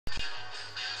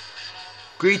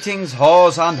Greetings,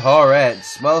 whores and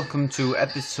whorettes. Welcome to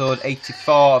episode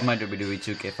 84 of my WWE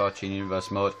 2K14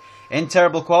 Universe mode. In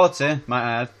terrible quality, might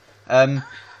I add.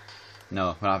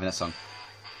 No, we're not having that song.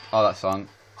 Oh, that song.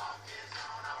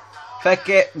 Feck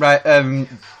it. Right,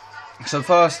 so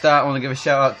before I start, I want to give a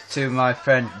shout out to my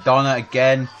friend Donna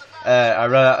again.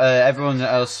 Everyone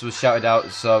else was shouted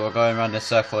out, so we're going around the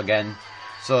circle again.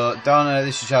 So, Donna,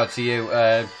 this is a shout out to you.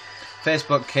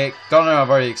 Facebook kick. Donna, I've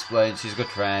already explained. She's a good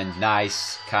friend,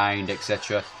 nice, kind,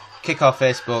 etc. Kick off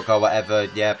Facebook or whatever.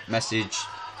 Yeah, message.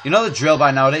 You know the drill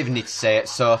by now. I don't even need to say it.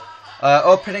 So,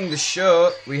 opening the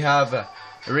show, we have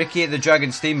Ricky the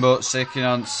Dragon Steamboat taking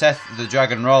on Seth the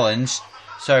Dragon Rollins.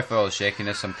 Sorry for all the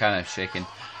shakiness. I'm kind of shaking.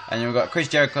 And then we've got Chris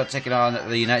Jericho taking on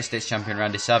the United States Champion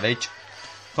Randy Savage.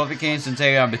 Kofi Kingston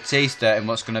taking on Batista in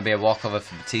what's going to be a walkover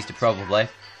for Batista probably.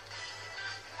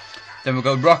 Then we've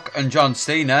got Rock and John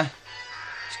Cena.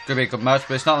 It's going to be a good match,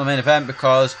 but it's not the main event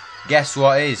because guess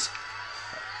what is?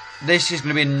 This is going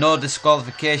to be a no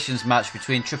disqualifications match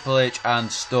between Triple H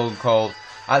and Stone Cold.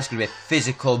 That's going to be a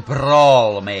physical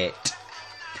brawl, mate.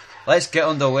 Let's get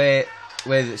underway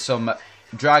with some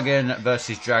Dragon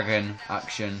versus Dragon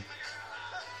action.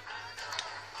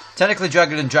 Technically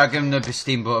Dragon and Dragon would be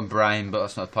Steamboat and Brian, but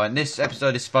that's not the point. This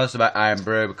episode is sponsored by Iron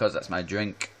Brew because that's my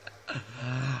drink.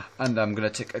 And I'm going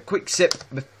to take a quick sip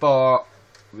before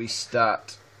we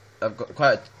start. I've got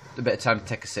quite a bit of time to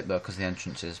take a sip though because of the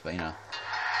entrances, but you know.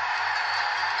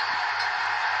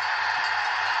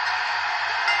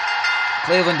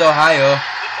 Cleveland, Ohio. The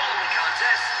following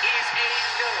contest is a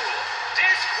no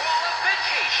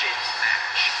disqualifications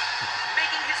match.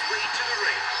 Making his way to the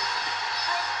ring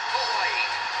from Hawaii,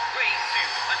 weighing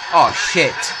 200 Oh shit.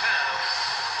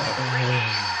 Ricky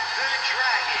the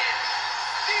Dragon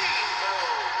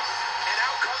Steamboat. And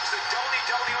out comes the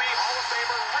WWE Hall of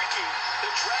Famer Ricky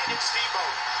the Dragon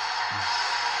Steamboat.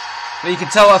 But you can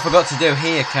tell what I forgot to do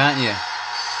here, can't you?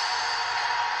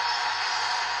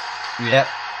 Yep.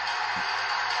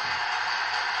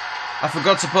 I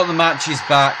forgot to put the matches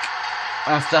back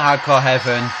after Hardcore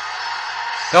Heaven.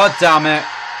 God damn it.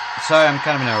 Sorry, I'm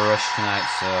kind of in a rush tonight,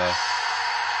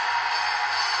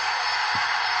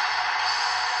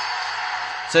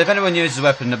 so if anyone uses a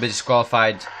weapon, they'll be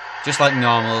disqualified, just like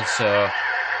normal, so...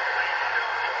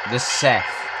 The Seth.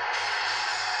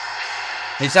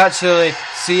 It's actually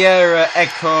Sierra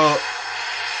Echo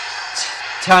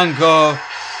Tango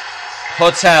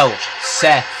Hotel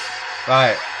Seth.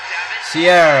 Right.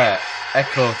 Sierra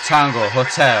Echo Tango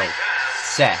Hotel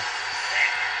Seth.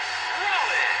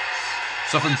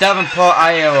 So from Davenport,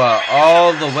 Iowa,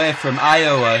 all the way from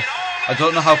Iowa. I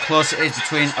don't know how close it is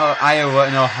between Iowa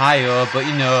and Ohio, but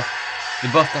you know, they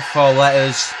both got 4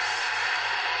 letters.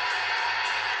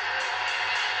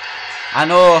 I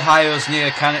know Ohio's near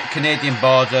the Canadian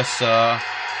border, so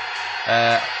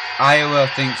Iowa, I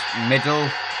think, middle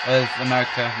of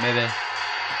America, maybe.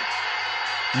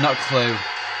 Not a clue.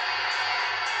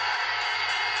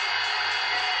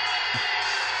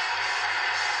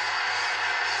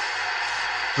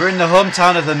 We're in the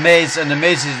hometown of The Miz, and The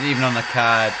Miz isn't even on the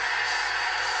card.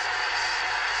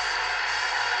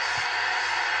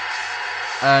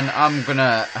 And I'm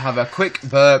gonna have a quick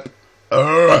burp.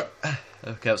 Okay,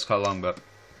 that's quite a long burp.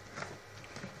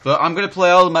 But I'm gonna play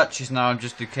all the matches now,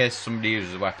 just in case somebody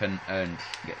uses a weapon and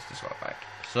gets disqualified.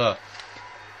 So,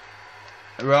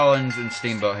 Rollins and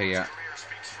Steamboat here.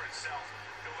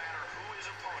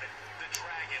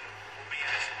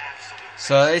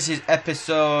 So this is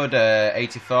episode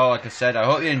 84. Like I said, I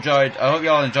hope you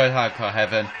all enjoyed Hardcore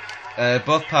Heaven.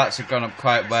 Both parts have gone up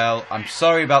quite well. I'm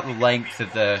sorry about the length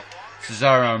of the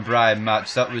Cesaro and Brian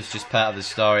match. That was just part of the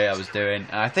story I was doing.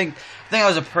 And I think it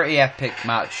was a pretty epic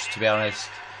match, to be honest.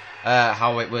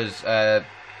 How it was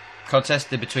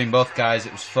contested between both guys.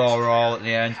 It was 4-all at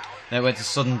the end. Then it went to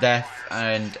sudden death,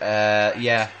 and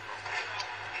yeah,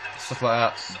 stuff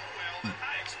like that.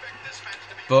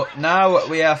 But now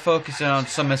we are focusing on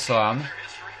SummerSlam.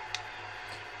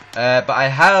 But I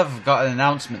have got an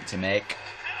announcement to make.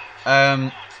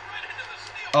 On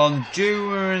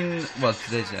June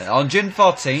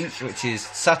 14th, which is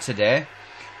Saturday,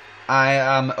 I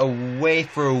am away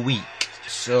for a week.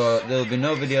 So there'll be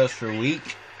no videos for a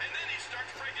week.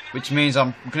 Which means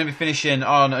I'm going to be finishing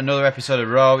on another episode of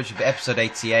Raw, which will be episode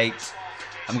 88.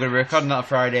 I'm going to be recording that on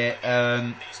Friday.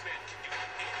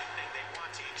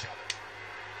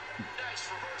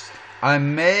 I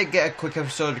may get a quick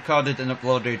episode recorded and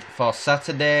uploaded for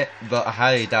Saturday, but I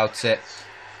highly doubt it.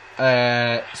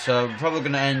 So I'm probably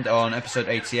going to end on episode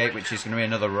 88, which is going to be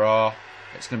another Raw.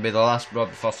 It's going to be the last Raw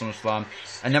before SummerSlam.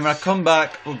 And then when I come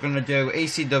back, we're going to do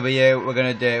ECW, we're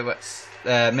going to do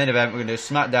main event, we're going to do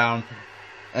SmackDown,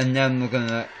 and then we're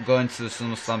gonna go into the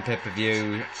SummerSlam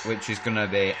pay-per-view, which is gonna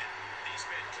be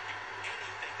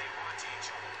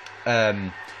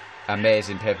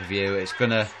amazing pay-per-view. It's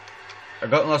gonna.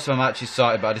 I've got lots of my matches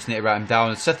sorted, but I just need to write them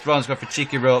down. Seth Rollins going for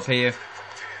cheeky rope here.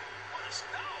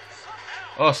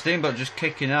 Oh, Steamboat just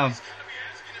kicking out.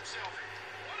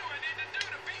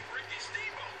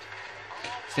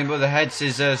 Steamboat with the head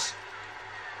scissors.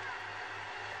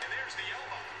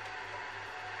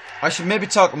 I should maybe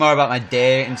talk more about my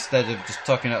day instead of just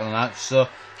talking about the match. So,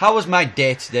 how was my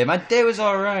day today? My day was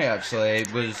alright, actually.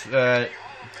 It was,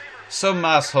 some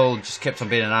asshole just kept on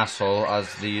being an asshole,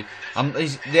 as the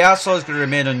asshole is going to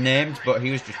remain unnamed, but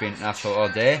he was just being an asshole all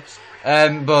day.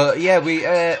 But yeah, we,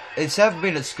 instead of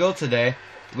being at school today,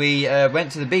 we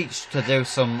went to the beach to do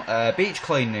some beach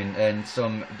cleaning and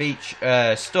some beach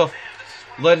stuff,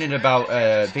 learning about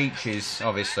beaches,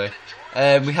 obviously.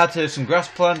 We had to do some grass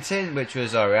planting, which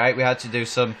was alright. We had to do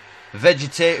some we had to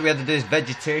do this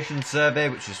vegetation survey,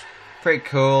 which was pretty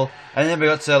cool. And then we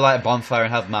got to light a bonfire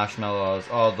and have marshmallows,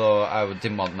 although I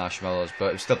didn't want marshmallows, but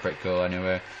it was still pretty cool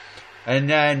anyway. And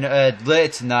then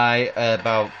later tonight,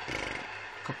 about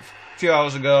a few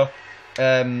hours ago,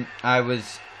 I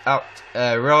was out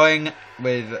rowing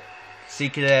with Sea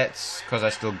Cadets, because I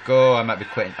still go. I might be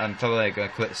quitting. I'm totally going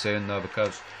to quit soon though,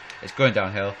 because it's going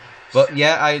downhill. But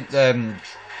yeah, I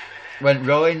went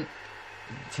rowing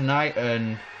tonight,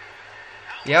 and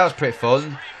yeah, it was pretty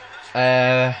fun.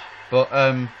 Yes,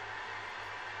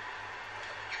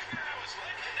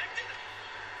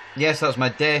 that was my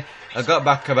day. I got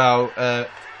back about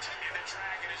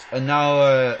an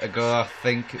hour ago, I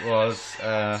think it was.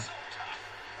 I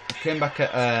came back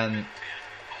at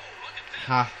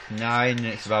 9:30, and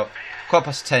it's about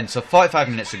 10:15, so 45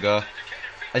 minutes ago.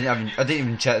 I didn't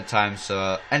even check the time,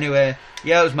 so anyway,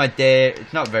 yeah, it was my day.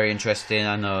 It's not very interesting,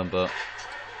 I know, but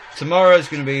tomorrow is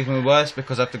going to be even worse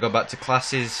because I have to go back to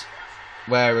classes,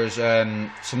 whereas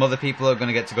some other people are going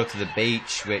to get to go to the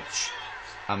beach, which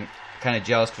I'm kind of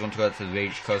jealous because I want to go to the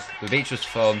beach, because the beach was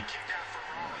fun.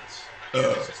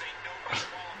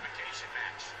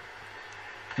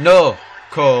 No,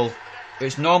 Cole,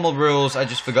 it's normal rules, I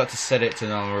just forgot to set it to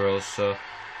normal rules, so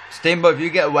Steamboat, if you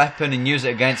get a weapon and use it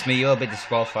against me, you'll be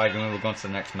disqualified and we'll go on to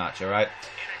the next match, alright?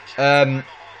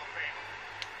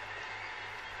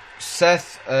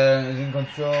 Seth is in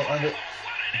control.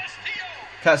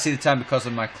 Can't see the time because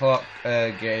of my clock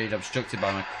getting obstructed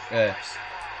by my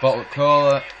bottle of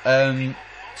cola.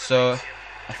 So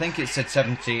I think it said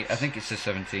 17. I think it says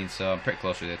 17, so I'm pretty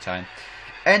close with the time.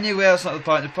 Anyway, that's not the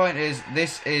point. The point is,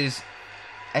 this is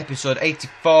episode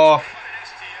 84.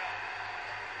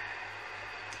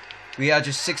 We are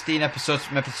just 16 episodes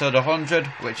from episode 100,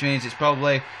 which means it's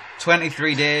probably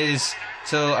 23 days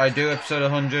till I do episode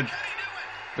 100,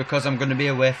 because I'm going to be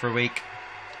away for a week.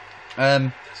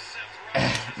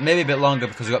 Maybe a bit longer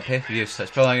because we've got pay-per-view, so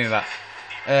it's probably going to be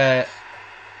about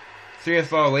 3 or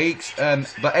 4 weeks.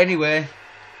 But anyway,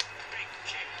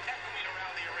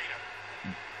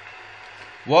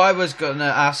 what I was going to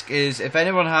ask is if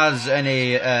anyone has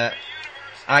any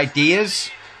ideas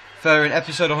for an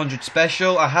episode 100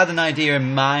 special. I had an idea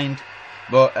in mind,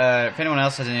 but if anyone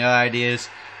else has any ideas,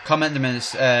 comment them in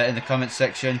the comment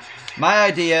section. My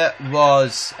idea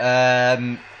was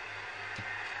to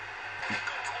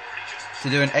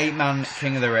do an 8-man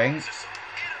King of the Ring,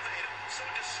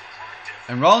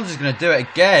 and Rollins is going to do it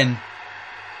again.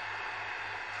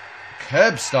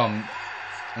 Curb stomp,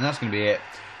 and that's going to be it.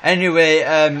 Anyway,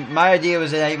 my idea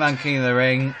was an 8-man King of the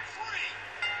Ring.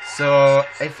 So,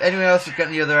 if anyone else has got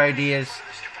any other ideas,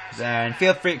 then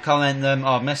feel free to comment them,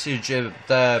 or message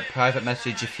the private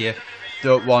message if you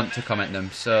don't want to comment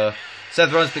them. So,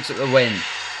 Seth Rollins picks up the win.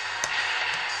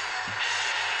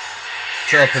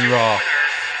 Chop and Raw.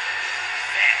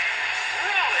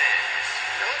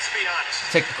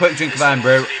 Take a quick drink of Iron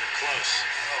Brew.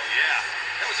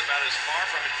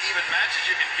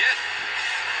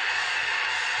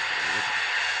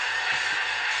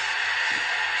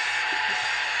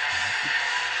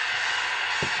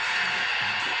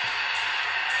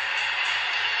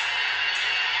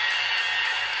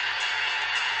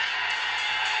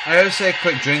 I always say a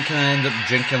quick drink and I end up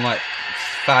drinking like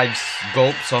 5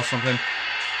 gulps or something.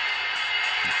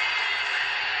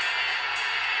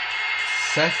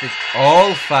 Seth is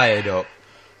all fired up.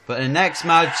 But the next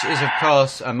match is of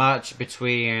course a match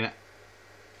between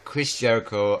Chris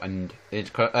Jericho and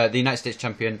the United States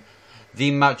Champion,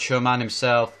 the Macho Man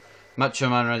himself, Macho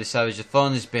Man Randy Savage. The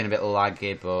phone has been a bit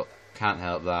laggy, but can't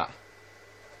help that.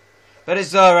 But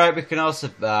it's alright, we can all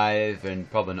survive, and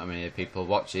probably not many people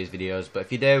watch these videos, but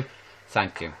if you do,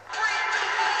 thank you.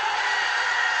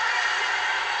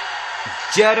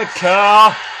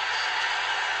 Jericho!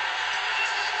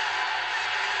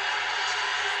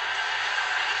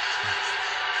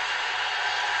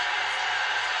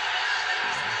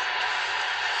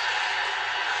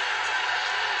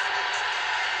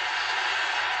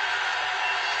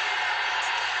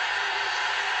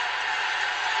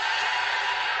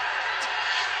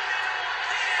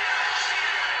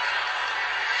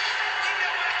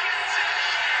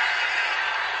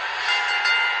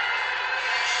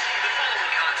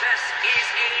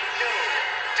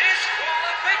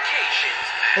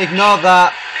 Ignore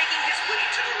that. Making his way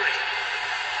to the ring.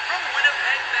 From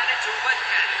Winnipeg, Manitoba,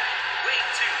 Canada, weighing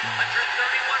 231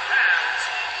 pounds,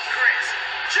 Chris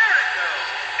Jericho.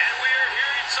 And we are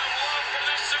hearing some love from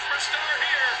this superstar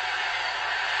here.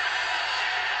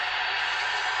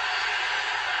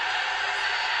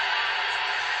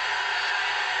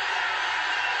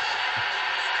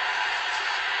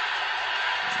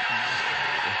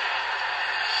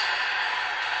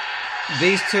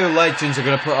 These two legends are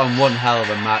going to put on one hell of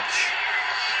a match,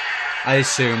 I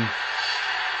assume.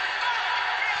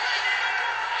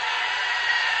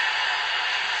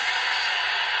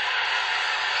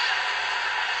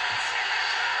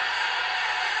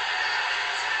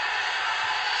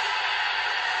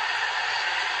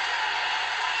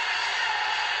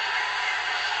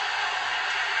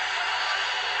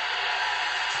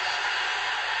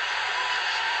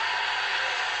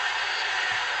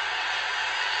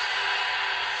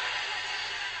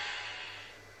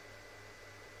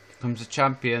 Comes the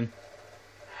champion.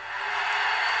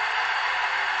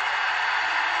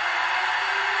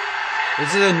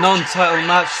 This is a non-title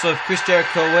match, so if Chris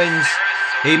Jericho wins,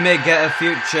 he may get a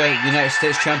future United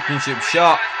States Championship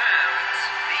shot.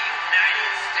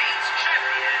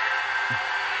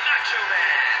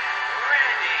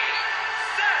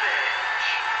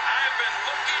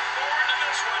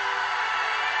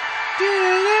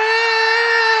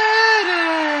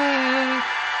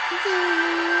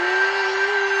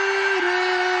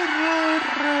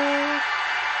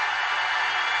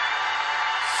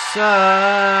 Savageism,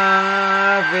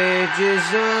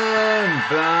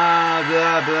 blah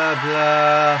blah blah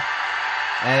blah.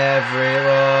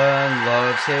 Everyone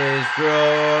loves his robe.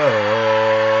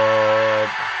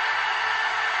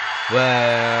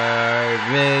 Where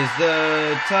is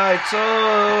the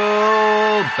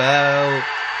title belt?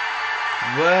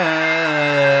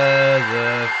 Where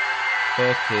the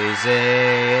fuck is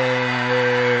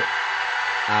it?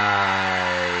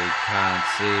 I can't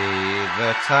see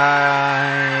the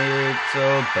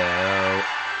title belt.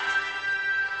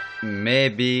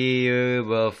 Maybe you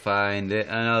will find it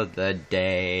another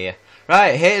day.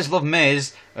 Right, haters love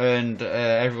Miz, and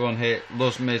everyone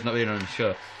loves Miz not being on the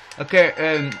show.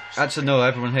 Okay, actually no,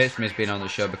 everyone hates Miz being on the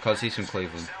show because he's from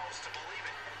Cleveland.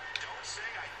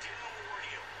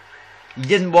 You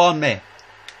didn't warn me.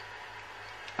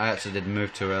 I actually did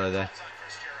move too early there.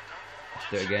 Let's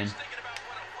do it again.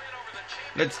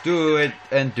 Let's do it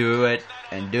and do it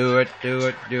and do it, do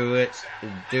it, do it,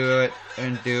 do it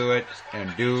and do it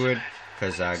and do it.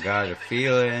 Cause I got a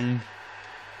feeling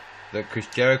that Chris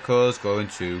Jericho's going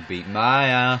to beat my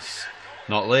ass.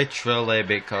 Not literally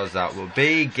because that would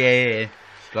be gay,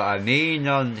 but I mean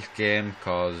on this game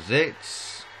cause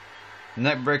it's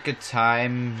neckbreaker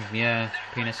time. Yeah,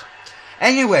 penis.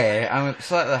 Anyway, I'm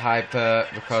slightly hyper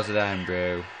because of the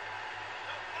Andrew.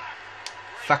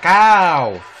 Fuck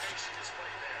ow!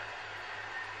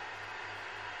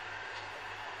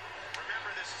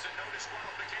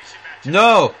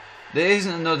 No! There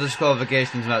isn't no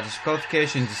disqualifications match.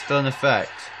 Disqualifications is still in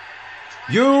effect.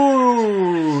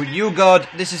 You God,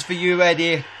 this is for you,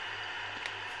 Eddie.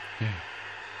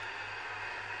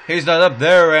 He's not up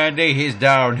there, Andy. He's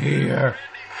down here.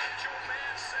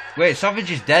 Wait,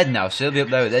 Savage is dead now, so he'll be up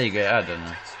there with Eddie. I don't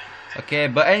know. Okay,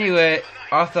 but anyway,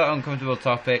 off that uncomfortable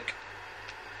topic.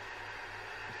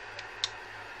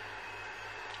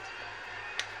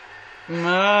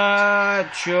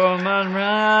 Macho Man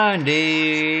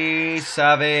Randy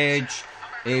Savage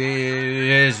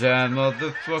is a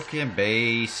motherfucking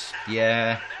beast,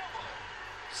 yeah.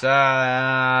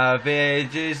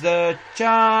 Savage is the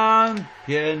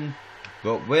champion,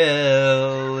 but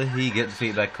will he get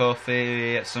defeated by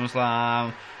Kofi at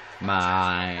SummerSlam?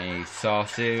 My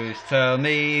sources tell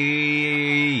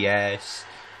me yes,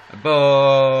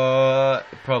 but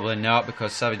probably not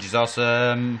because Savage is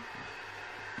awesome.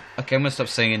 Okay, I'm going to stop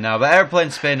singing now, but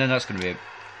airplane spin, and that's going to be it.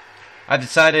 I've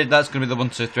decided that's going to be the 1,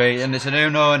 2, 3, and it's an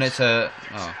Uno, and it's a...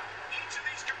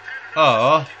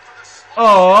 Oh!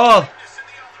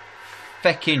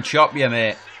 Feckin' chop you,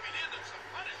 mate.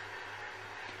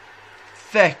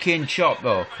 Feckin' chop.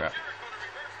 Oh, crap.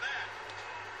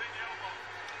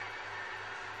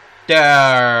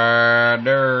 I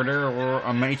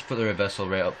might need to put the reversal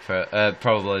rate up for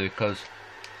probably because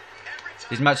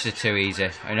these matches are too easy.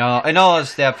 In all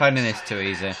honesty, I'm finding this too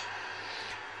easy.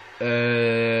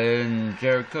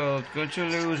 Jericho's going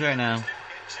to lose right now.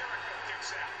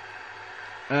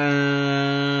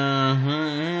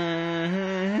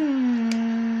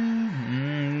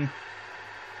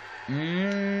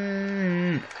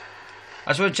 I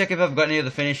just want to check if I've got any other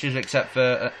finishes except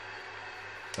for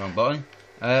wrong button.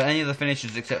 Any other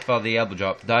finishes except for the elbow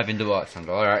drop, dive into watch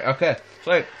angle. Alright, okay.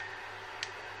 So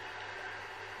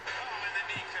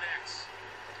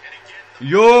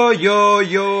yo,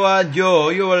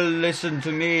 you will listen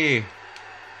to me.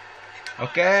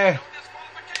 Okay.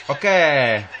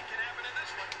 Okay.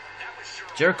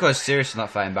 Jericho is serious not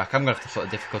fighting back. I'm gonna have to put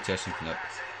a difficulty or something up.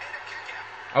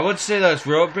 I would say that it's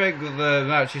rope break, but the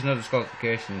match is no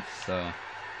disqualification, so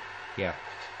yeah.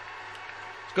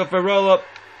 Let's go for a roll up.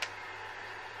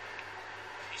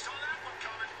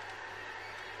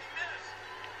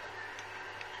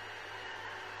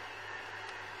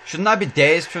 Shouldn't I be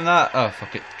dazed from that? Oh,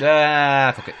 fuck it.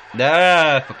 Fuck it.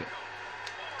 Fuck it.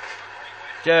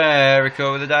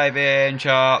 Jericho with the diving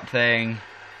chop thing.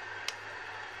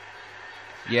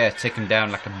 Yeah, take him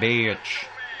down like a bitch.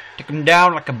 Take him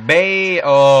down like a bay.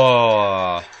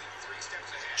 Oh.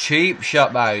 Cheap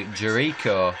shot by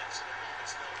Jericho.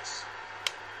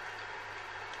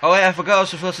 Oh, wait, I forgot I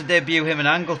was supposed to debut him in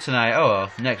Angle tonight. Oh,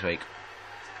 well, next week.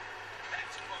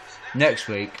 Next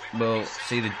week, we'll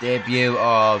see the debut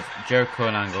of Jericho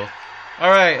and Angle.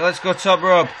 Alright, let's go top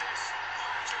rope.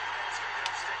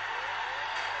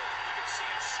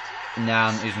 Nah,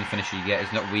 I'm not using the finisher yet.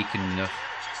 He's not weakened enough.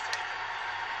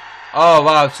 Oh,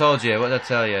 wow, I told you. What did I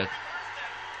tell you?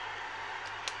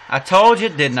 I told you,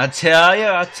 didn't I tell you?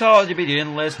 I told you, but you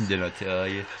didn't listen, didn't I tell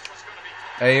you?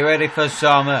 Are you ready for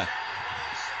some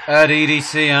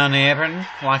DDC on the apron?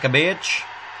 Like a bitch?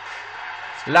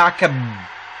 Like a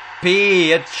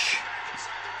bitch.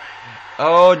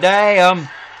 Oh, damn.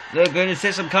 They're going to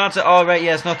see some concert. All right,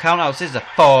 yes, no countouts. This is a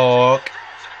fuck.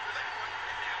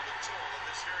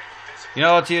 You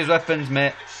know how to use weapons,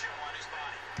 mate.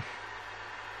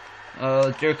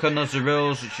 Jericho knows the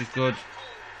rules, which is good.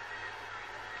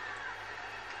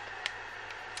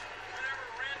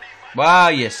 Wow,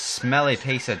 you smelly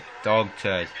piece of dog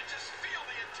turd.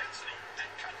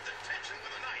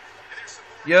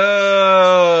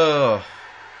 Yo!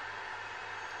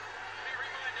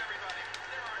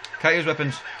 Can't use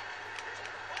weapons.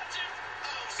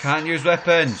 Can't use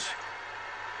weapons.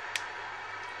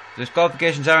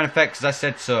 Disqualifications are in effect as I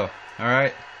said so.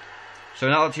 Alright? So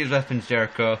we're not allowed to use weapons,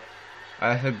 Jericho.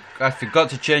 I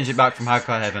forgot to change it back from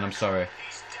Hardcore Heaven, I'm sorry.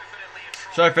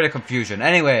 Sorry for the confusion.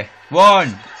 Anyway,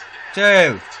 1,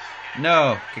 2,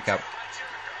 no, kick out.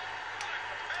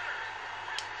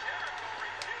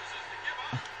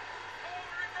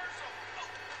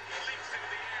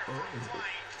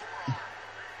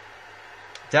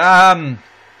 Damn!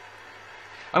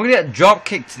 I'm gonna get a drop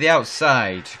kick to the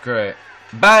outside. Great.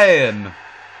 Bam!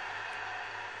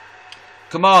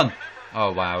 Come on!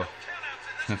 Oh wow.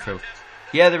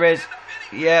 Yeah, there is.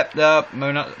 Yep, no,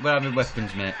 we're not having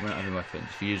weapons, mate. We're not having weapons.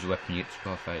 If you use a weapon, you get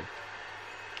disqualified.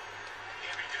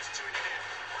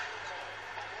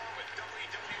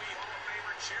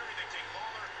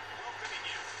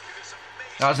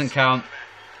 That doesn't count.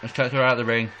 Let's try to throw her out of the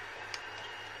ring.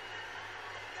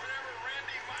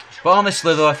 But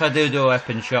honestly though, if I do a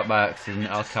weapon shot by accident,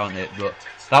 I'll count it. But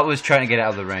that was trying to get it out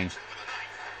of the ring.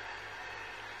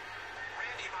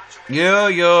 Yo,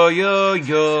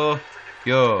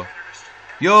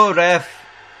 ref.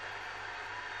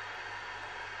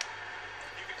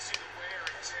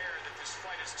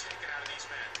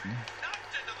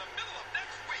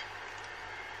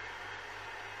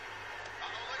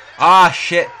 Ah,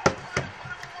 shit.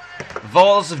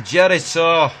 Vaults of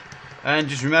Jericho. And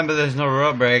just remember there's no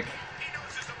rope break.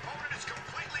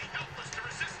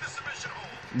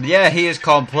 Yeah, he is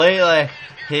completely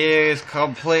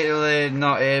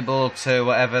not able to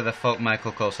whatever the fuck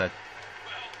Michael Cole said.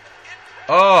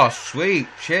 Oh, sweet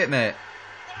shit, mate.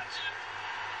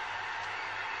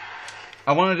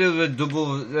 I want to do the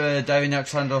double diving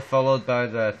axe handle followed by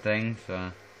the thing,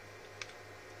 so.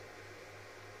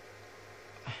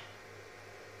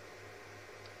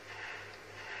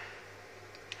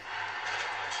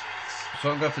 So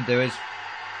what I'm going to have to do is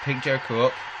pick Jericho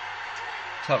up,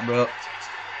 top rope,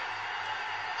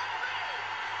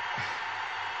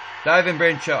 diving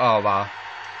brain shot. Oh wow!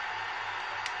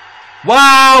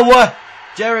 Wow!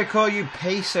 Jericho, you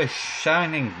piece of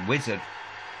shining wizard.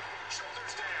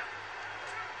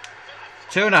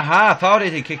 2.5. How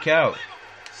did he kick out?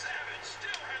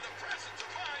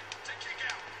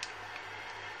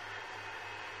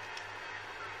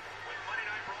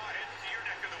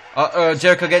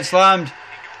 Jericho gets slammed.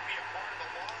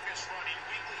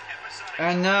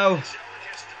 And now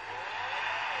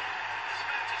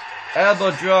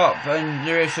elbow drop, and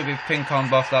there should be pin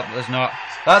combo off that, but there's not.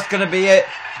 That's gonna be it.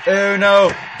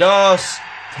 Uno, dos,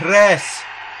 tres.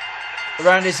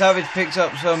 Randy Savage picks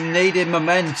up some needed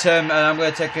momentum, and I'm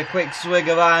going to take a quick swig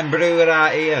of Iron Brewer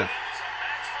right here.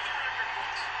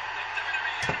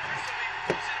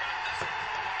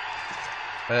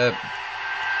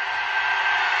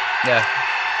 Yeah.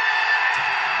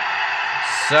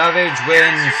 Savage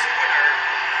wins.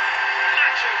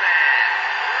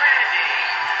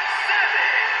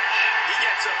 He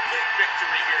gets a big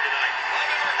victory here tonight.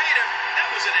 Love him or hate him, that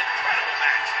was an incredible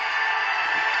match.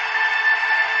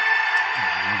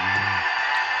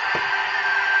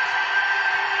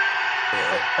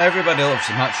 Everybody loves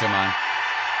the Macho Man.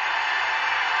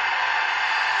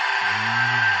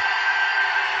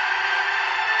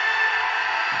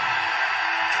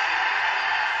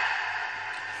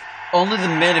 Only the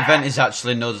main event is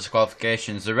actually no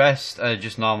disqualifications. The rest are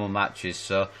just normal matches,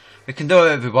 so we can do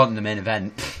whatever we want in the main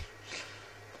event.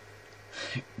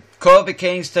 Kofi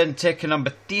Kingston taking on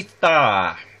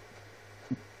Batista.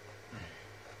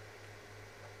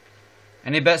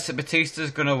 Any bets that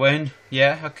Batista's gonna win?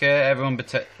 Yeah, okay, everyone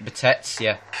bets,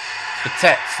 yeah. Bets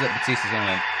that Batista's gonna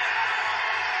win.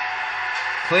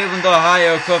 Cleveland,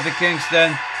 Ohio, Kofi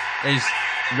Kingston is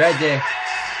ready.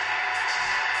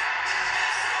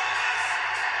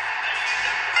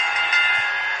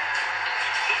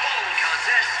 The following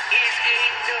contest is a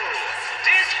no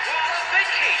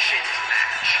disqualifications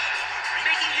match.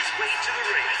 Making his way to the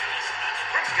ring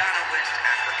from Ghana, West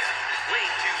Africa,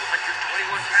 weighing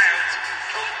 221 pounds,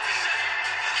 Kofi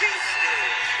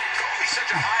Kingston. Kofi's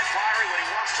such a high flyer when he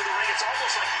walks to the ring, it's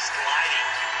almost like he's gliding.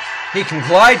 He can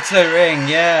glide to the ring,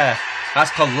 yeah.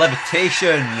 That's called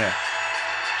levitation.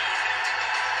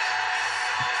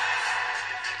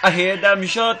 I hear them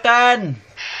shouting.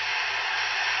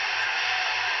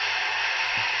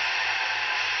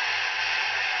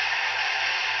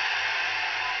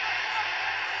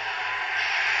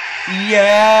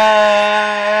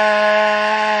 Yeah.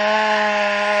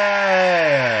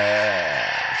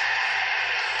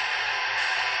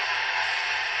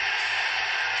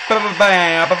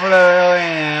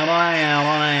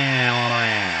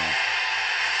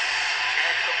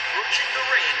 And approaching the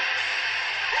ring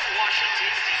from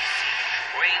Washington, D.C.,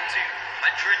 weighing 290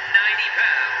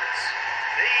 pounds,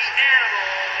 the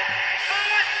Animal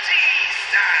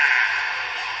Batista.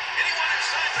 Anyone who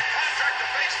signs a contract to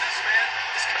face this man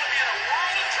is going to be in a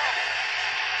world of trouble.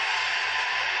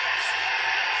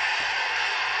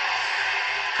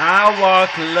 I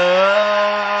walk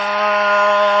low.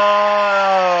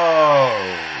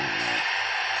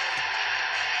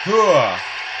 Huh.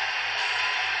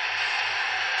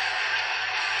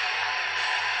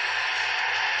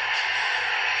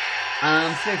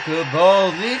 I'm sick of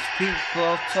all these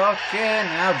people talking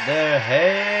out their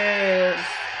heads.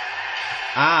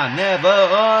 I never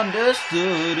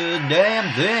understood a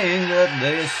damn thing that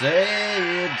they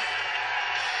said.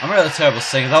 I'm a really terrible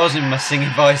singer. That wasn't my singing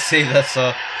voice either,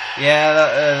 so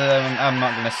yeah, I'm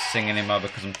not gonna sing anymore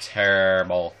because I'm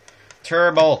terrible.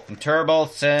 I'm terrible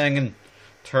at singing.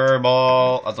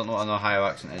 Terrible. I don't know what an Ohio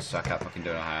accent is, so I can't fucking do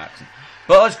an Ohio accent.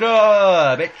 But let's go,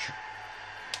 bitch. As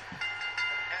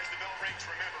the bell rings,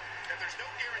 remember that there's no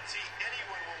guarantee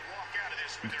anyone will walk out of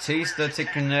this with Batista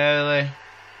ticking early.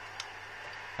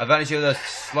 Advantage of the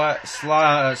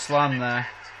slam there.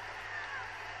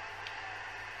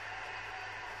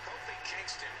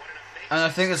 And I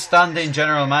think the standing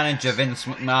general manager Vince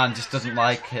McMahon just doesn't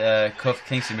like Kofi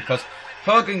Kingston because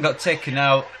Hogan got taken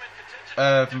out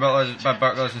by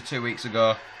Brock Lesnar 2 weeks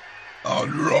ago. Oh,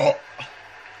 Raw.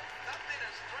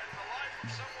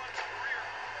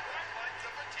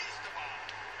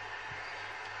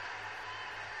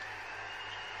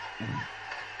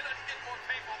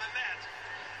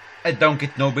 It don't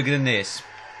get no bigger than this.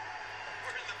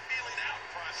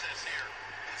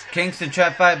 Kingston tried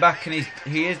to fight back, and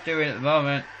he is doing it at the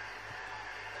moment.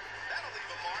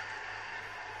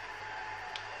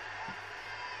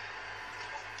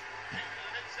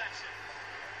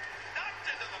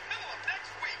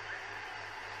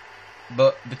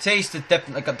 But Batista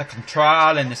definitely got the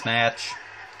control in this match.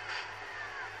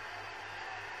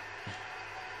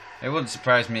 It wouldn't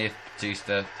surprise me if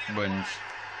Batista wins.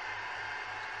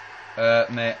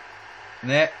 Mate.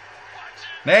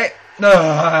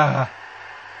 No.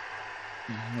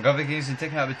 Kofi Kingston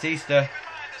taking out Batista.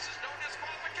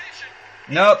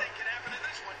 Nope.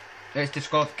 It's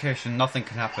disqualification. Nothing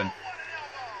can happen.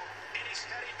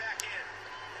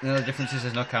 The only difference is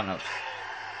there's no count-outs.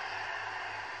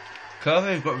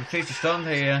 Kofi's got Batista stunned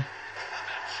here.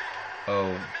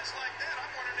 Oh.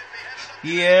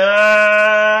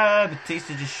 Yeah,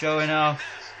 Batista just showing off.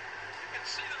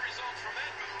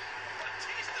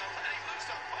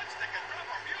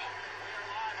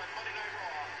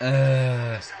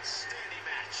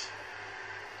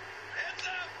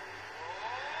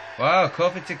 Wow,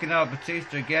 Kofi taking out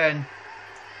Batista again.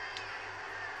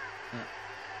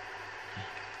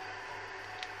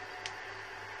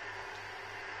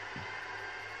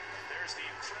 There's the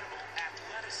incredible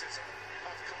athleticism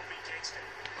of Kofi Kingston.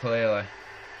 Clearly.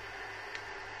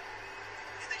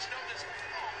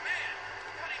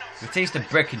 Batista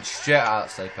breaking straight out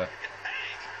of Sleeper.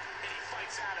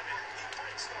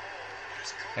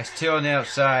 There's two on the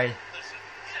outside.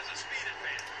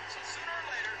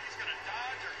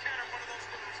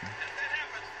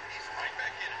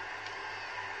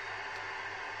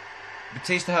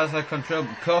 Batista has like control,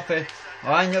 but Kofi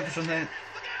lining up for something.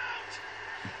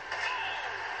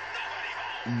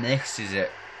 Mixes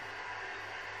it.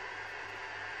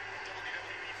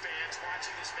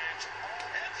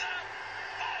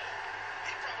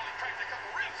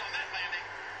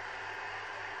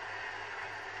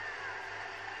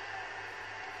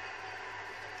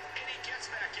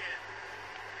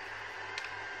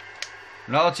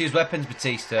 Not allowed to use weapons,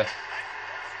 Batista.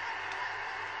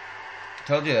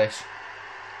 Told you this.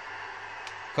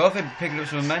 Kofi picking up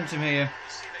some momentum here.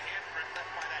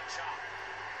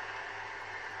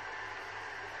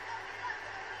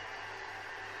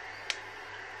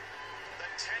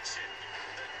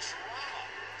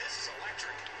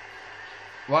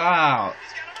 Wow.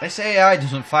 This AI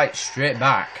doesn't fight straight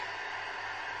back.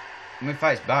 I mean,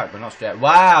 fights back, but not straight.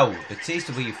 Wow.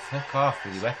 Batista, will you fuck off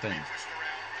with your weapons?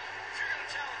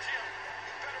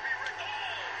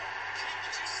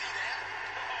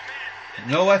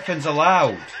 No weapons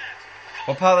allowed.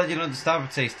 What part of that you don't understand,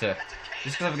 Batista?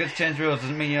 Just because I forget to change rules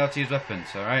doesn't mean you have to use weapons,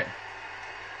 alright?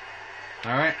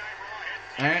 Alright?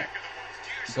 Alright?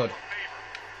 Good.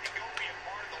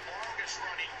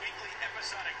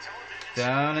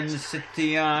 Down in the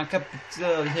city on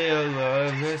Capitol Hill,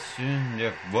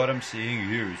 if what I'm seeing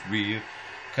here is real.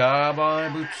 Cowboy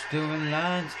boots doing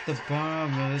lines at the bar,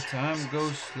 the time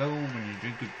goes slow when you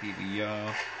drink a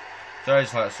PBR. Sorry, I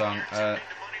just like that song.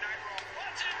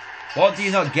 What do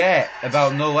you not get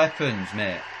about no weapons,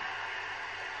 mate?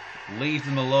 Leave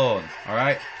them alone,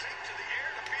 alright?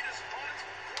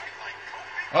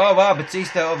 Oh wow,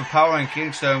 Batista overpowering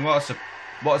Kingston. What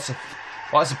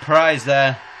a surprise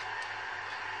there.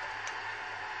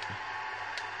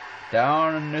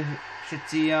 Down in the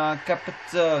city on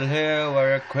Capitol Hill,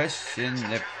 where I question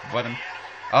if what I'm...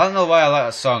 I don't know why I like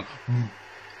that song.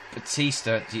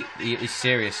 Batista, he's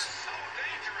serious.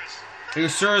 Are you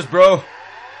serious, bro?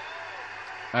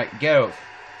 Right, get up.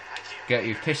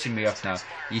 You're pissing me off now.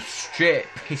 You're straight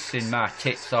pissing my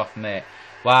tits off, mate.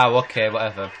 Wow, okay,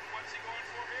 whatever.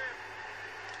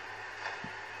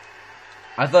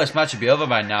 I thought this match would be over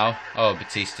by now. Oh,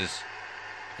 Batista's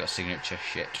got signature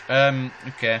shit.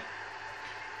 Okay.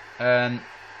 Come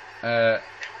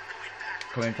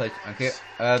in, please. Thank you.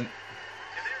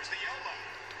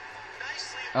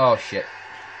 Oh, shit.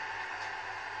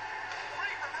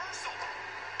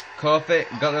 Kofi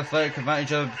got the athletic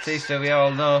advantage over Batista, we all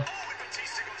know.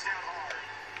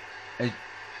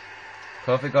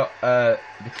 Kofi got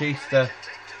Batista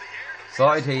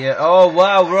sorted here. Oh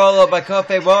wow, roll up by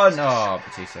Kofi, one. Oh,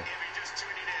 Batista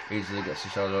easily gets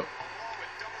his shoulder up.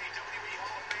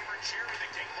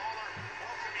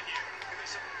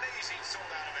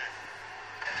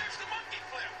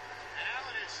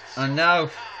 And now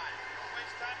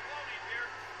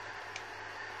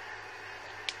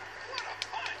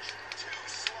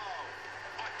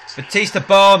Batista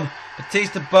bomb!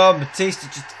 Batista bomb! Batista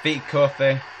just defeated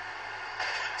Kofi.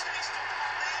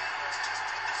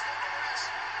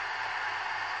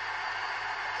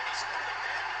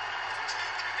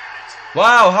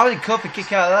 Wow, how did Kofi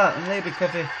kick out of that? Maybe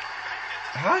Kofi.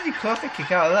 How did Kofi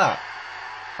kick out of that?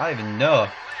 I don't even know.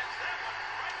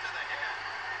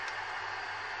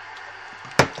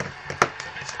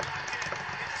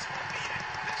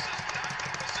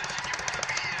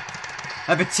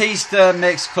 And Batista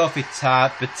makes Kofi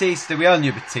tap. Batista, we all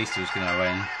knew Batista was going to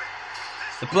win.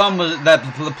 The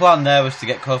plan there was to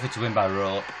get Kofi to win by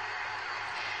rope.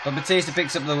 But Batista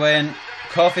picks up the win.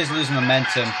 Kofi's losing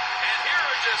momentum.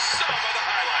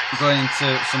 Going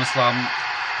into SummerSlam.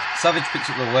 Savage picks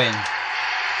up the win.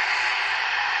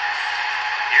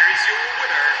 Here is your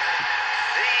winner,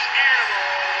 the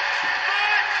Animal,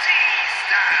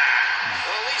 Batista.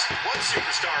 Well, at least one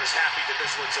superstar is happy that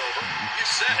this one's over. You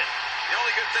said it. The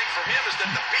only good thing for him is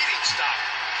that the beating stopped.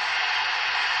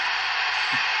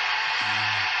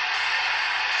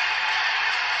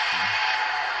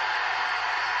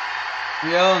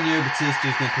 We all knew Batista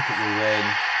was going to pick up the win.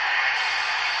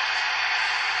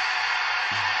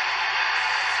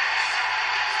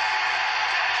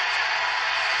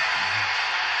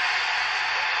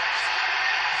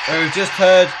 We've just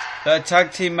heard that a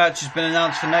tag team match has been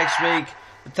announced for next week.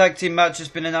 The tag team match has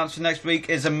been announced for next week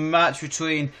is a match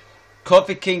between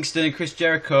Kofi Kingston and Chris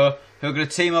Jericho, who are going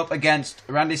to team up against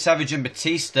Randy Savage and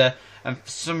Batista, and for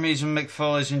some reason Mick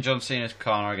Foley's in John Cena's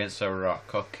corner against The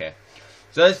Rock. Okay.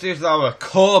 So let's do our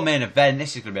core main event.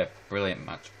 This is going to be a brilliant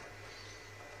match.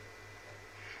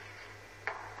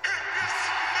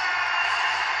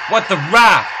 What The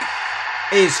Rock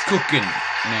is cooking.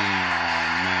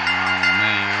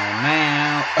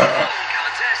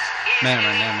 Contest is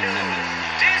a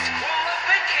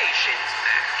disqualifications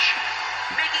match.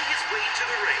 Making his way to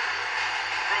the ring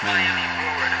from Miami,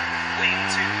 Florida,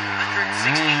 weighing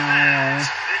 260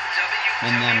 pounds,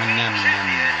 the WWE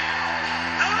champion,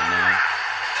 The Rock.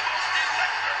 The most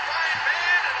electrifying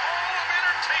man in all of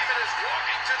entertainment is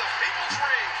walking to the People's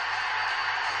Ring.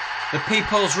 The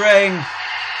People's Ring.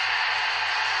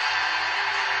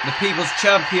 The People's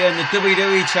Champion, the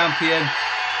WWE Champion.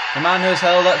 The man who's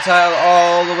held that title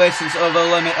all the way since Over the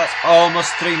Limit. That's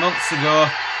almost 3 months ago.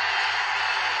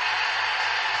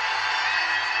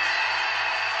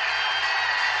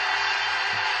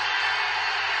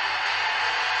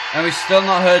 And we've still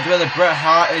not heard whether Bret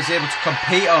Hart is able to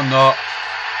compete or not.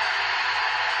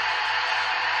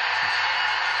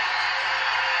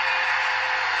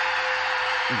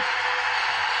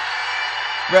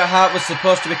 Bret Hart was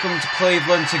supposed to be coming to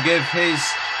Cleveland to give his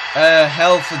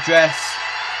health address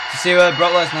to see whether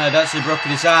Brock Lesnar had actually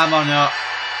broken his arm or not.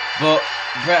 But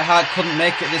Bret Hart couldn't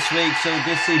make it this week, so we're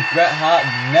going to see Bret Hart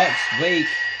next week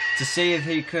to see if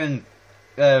he can,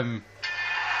 to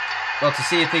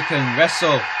see if he can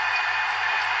wrestle.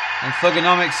 And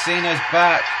Thugonomics Cena's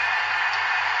back.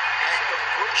 And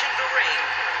approaching the ring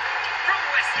from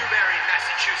West Newbury,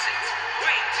 Massachusetts,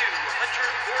 weighing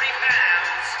 240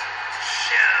 pounds,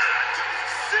 John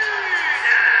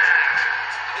Cena.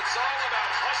 It's all about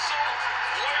hustle,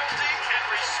 loyalty, and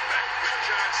respect with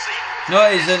John Cena. No,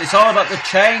 it isn't. It's all about the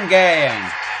Chain Gang.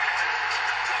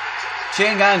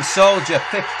 Chain Gang Soldier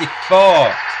 54.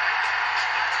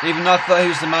 Even though I thought he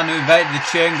was the man who invented the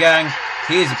Chain Gang,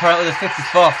 he is apparently the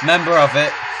 54th member of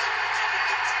it.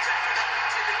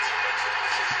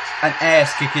 An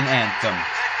ass-kicking anthem.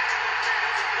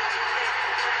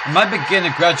 I might begin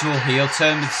a gradual heel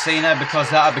turn with Cena because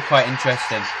that would be quite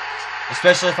interesting.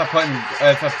 Especially if I put him,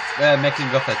 make him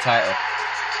go for the title.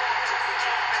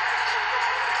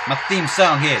 My theme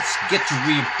song hits. Get your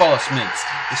reinforcements.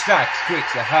 The strike, quick,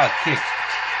 the hard kick.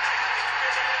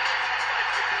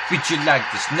 Beat you like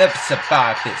this, never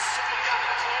survive this.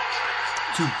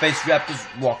 Two-faced rappers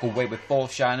walk away with four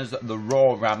shiners. The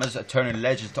raw rammers are turning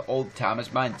legends to old timers.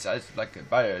 Mindsize like a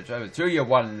fire driving through your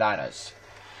one-liners.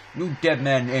 New Dead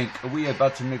Man Inc. We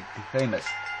about to make you famous.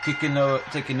 Taking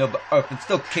over Earth and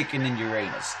still kicking in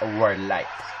Uranus. A word life.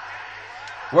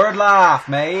 Word life,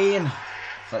 man.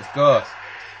 Let's go.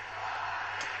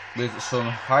 With some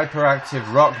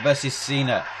hyperactive Rock versus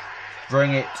Cena.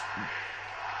 Bring it.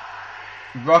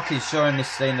 Rock is showing this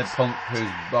Cena punk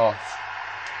who's boss.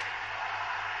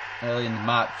 Early in the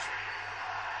match.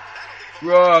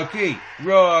 Rocky,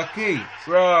 Rocky,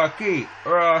 Rocky,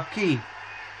 Rocky.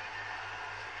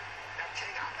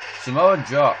 Samoa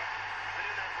drop.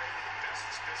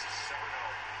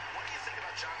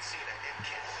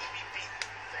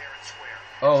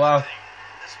 Oh wow.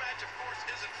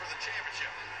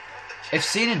 If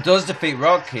Cena does defeat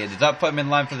Rock here, does that put him in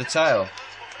line for the title?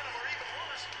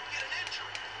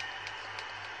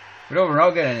 We don't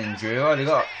not get an injury. We already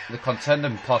got the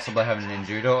contender possibly having an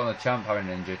injury. We don't want the champ having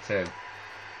an injury too.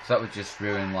 So that would just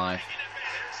ruin life.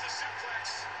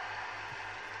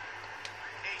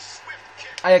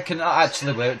 I cannot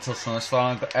actually wait until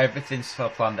SummerSlam. I've got everything so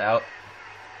planned out.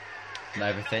 And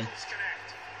everything.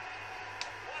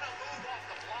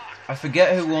 I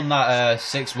forget who won that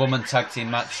 6-woman tag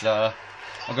team match though.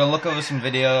 I'm gonna look over some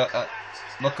video.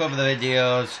 Look over the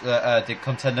videos that did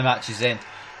contender matches in.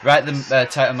 Write the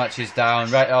title matches down.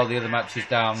 Write all the other matches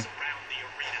down.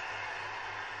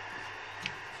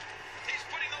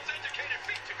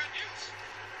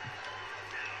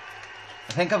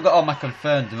 I think I've got all my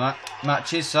confirmed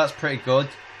matches, so that's pretty good.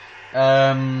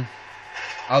 I'll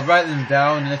write them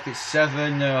down, and if it's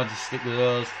 7, then I'll just stick with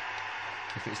those.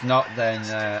 If it's not,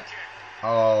 then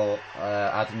I'll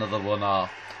add another one or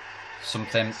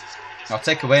something. I'll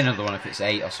take away another one if it's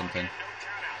 8 or something.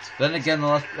 Then again, the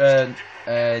last,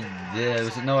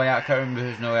 was it No Way Out? I can't remember if it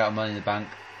was No Way Out or Money in the Bank.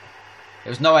 It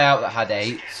was No Way Out that had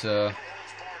 8, so...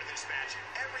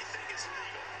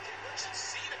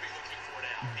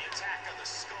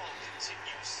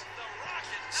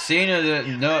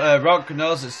 Rock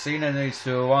knows that Cena needs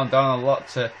to wind down a lot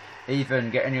to even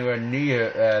get anywhere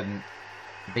near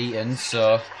beaten,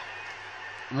 so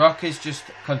Rock is just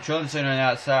controlling Cena on the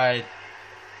outside,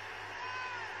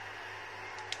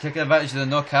 taking advantage of the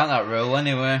no count out rule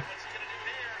anyway.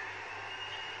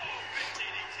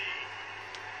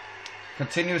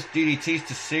 Continuous DDTs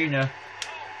to Cena.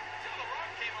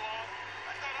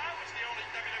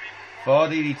 4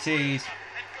 DDTs.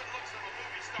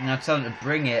 And I tell him to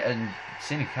bring it, and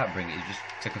Cena can't bring it, he just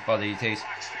took a 4 DDTs.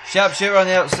 Sharpshooter on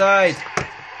the outside.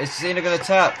 Is Cena going to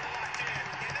tap?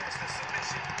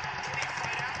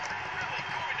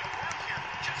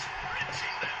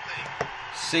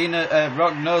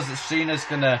 Rock knows that Cena's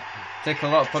going to take a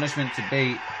lot of punishment to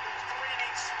beat.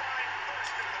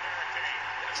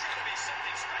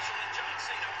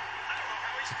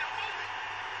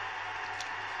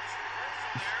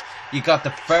 You got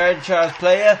the franchise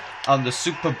player on the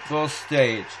Super Bowl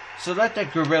stage. So let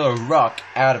that gorilla Rock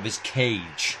out of his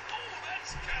cage.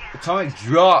 Atomic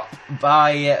drop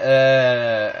by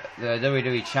the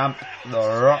WWE champ, The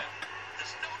Rock.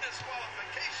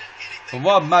 But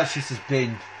what a match this has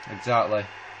been, exactly.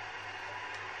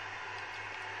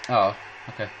 Oh,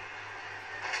 okay.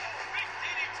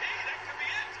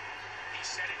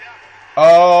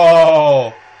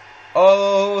 Oh!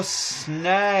 Oh,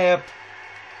 snap!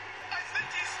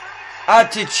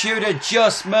 Attitude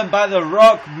adjustment by The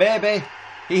Rock, maybe.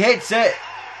 He hits it.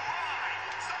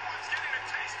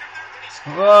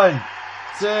 1,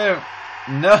 2,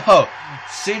 no.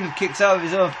 Cena kicks out of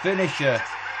his own finisher.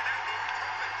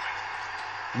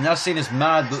 And now Cena's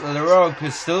mad, but The Rock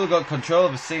has still got control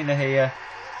of Cena here.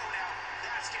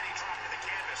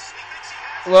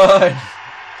 1,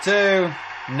 2,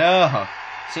 no.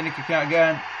 Cena kicking out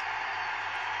again.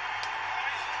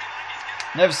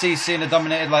 Never see Cena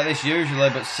dominated like this usually,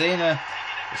 but Cena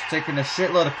is taking a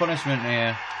shitload of punishment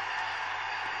here.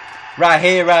 Right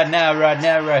here, right now, right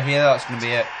here, that's going to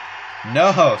be it.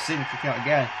 No, Cena kicking out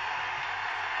again.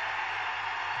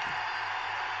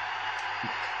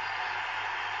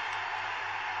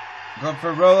 Going for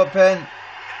a roll-up pin.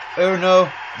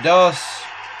 Uno, dos.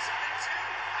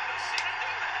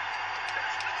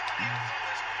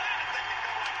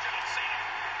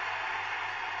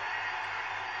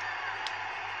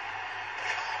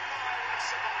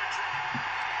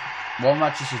 What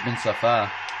matches has been so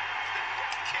far?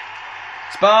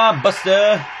 Spine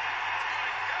Buster.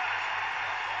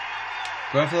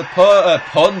 Going for the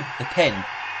the pin.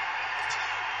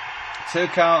 2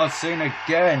 count on Cena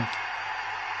again.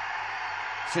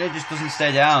 Cena just doesn't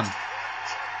stay down.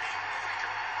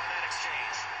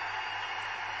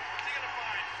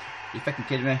 You fucking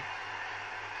kidding me?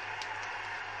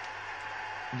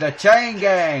 The Chain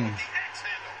Gang.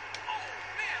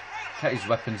 Can't use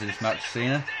weapons in this match,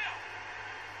 Cena.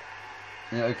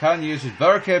 You know, he can use his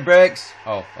barricade breaks.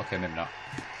 Oh, okay, maybe not.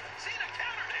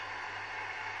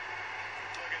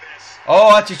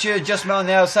 Oh, attitude adjustment on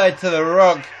the outside to The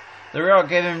Rock. The Rock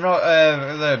giving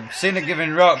Cena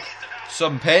giving Rock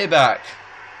some payback.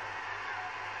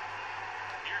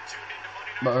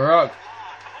 But The Rock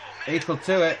equal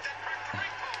to it.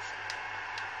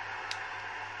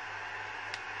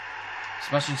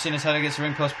 Smashing Cena's head against the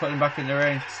ring post, putting him back in the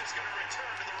ring.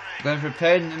 Going for a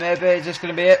pin, maybe. Is this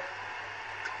going to be it?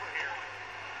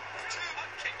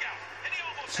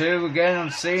 2 again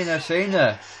on Cena.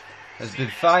 Cena has been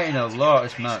fighting a lot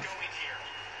this match.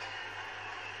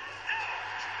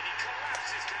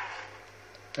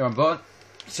 But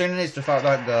Cena needs to fight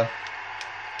back though.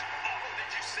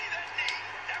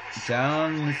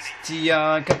 Down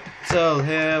the Capitol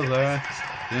Hill.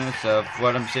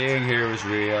 What I'm seeing here is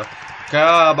real.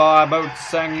 Cowboy boots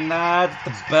singing that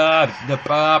the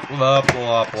blah blah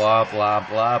blah blah blah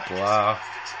blah blah.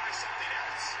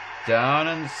 Down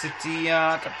in the city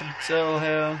on Capitol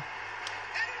Hill.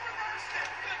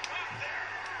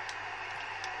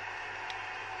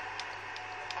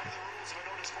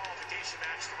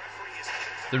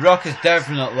 The Rock is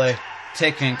definitely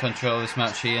taking control of this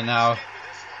match here now.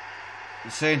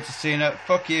 Saying to Cena,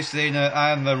 fuck you Cena, I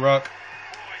am The Rock.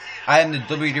 I am the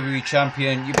WWE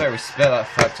champion. You better respect that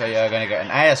fact or you're going to get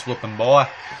an ass whooping, boy.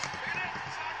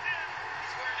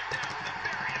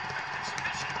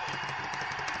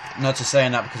 Not just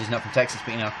saying that because he's not from Texas,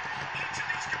 but you know.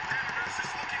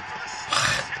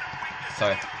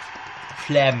 Sorry.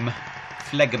 Phlegm.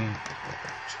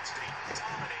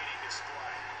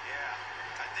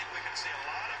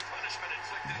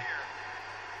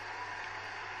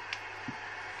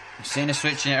 Cena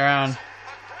switching it around.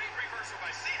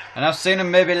 And I've seen him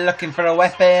maybe looking for a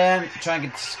weapon, trying to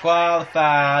get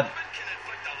disqualified.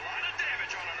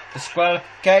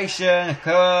 Disqualification, of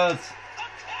course.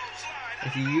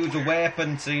 If you use a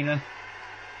weapon, Cena.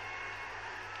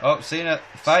 Oh, Cena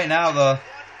fighting out though.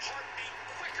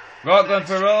 Rock going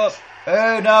for a rope.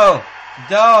 Oh no!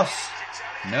 DOS!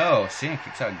 No, Cena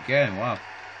kicks out again, wow.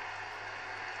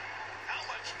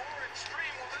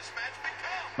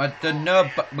 I don't know,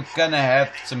 but we're gonna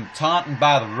have some taunting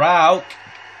by the Rock.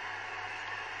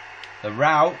 The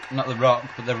Rock, not the Rock,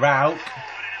 but the Rock.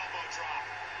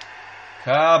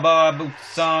 Cowboy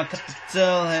boots on,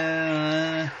 capital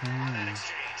hill.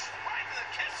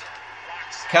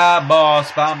 Cowboy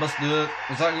spine buster.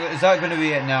 Is that going to be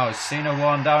it now? Is Cena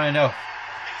worn down enough?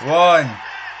 1,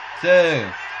 2.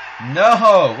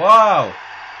 No! Wow!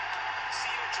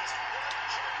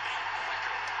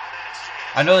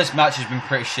 I know this match has been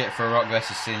pretty shit for a Rock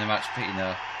versus Cena match, but you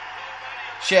know.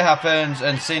 Shit happens,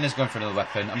 and Cena's going for another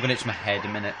weapon. I'm going to itch my head a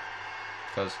minute.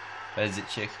 Because, where's it,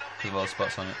 chick? Because of all the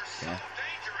spots on it. Yeah.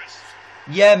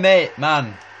 Yeah, mate,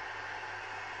 man.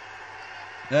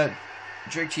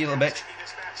 Drink to you, little bitch.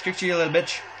 Drink to you, little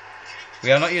bitch.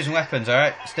 We are not using weapons,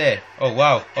 alright? Stay. Oh,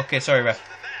 wow. Okay, sorry, ref.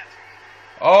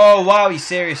 Oh, wow, you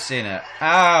serious, Cena?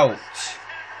 Out.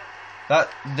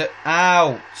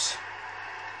 Out.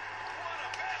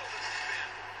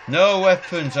 No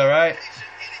weapons, alright?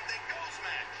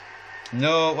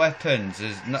 No weapons.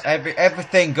 There's not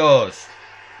everything goes.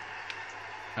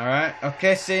 Alright,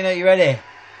 okay, Cena, you ready?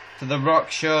 For the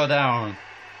Rock Showdown.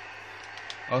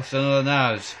 Also known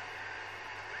as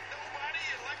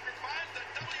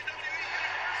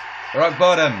Rock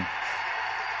Bottom.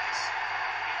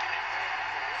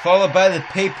 Followed by the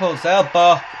People's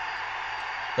Elbow.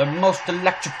 The most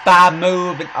electrifying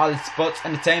move in all sports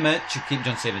entertainment to keep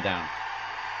John Cena down.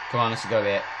 Come on, this has got to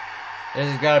be it. This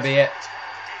has got to be it.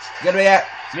 Gotta be it.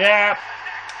 Yeah.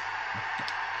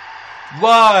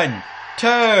 1,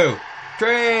 2,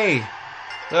 3.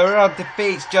 The Rock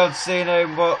defeats John Cena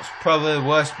in what's probably the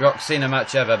worst Rock Cena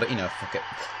match ever, but you know, fuck it.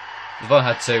 We've only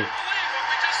had 2.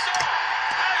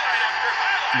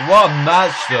 What a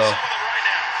match though.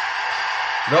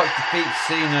 Rock defeats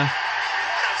Cena.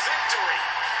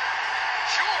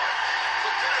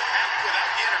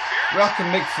 Rock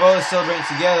and Mick Foley celebrating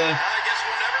together.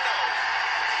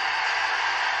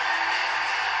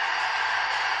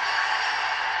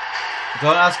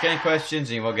 Don't ask any questions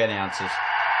and you won't get any answers.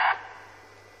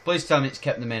 Please tell me it's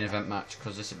kept the main event match,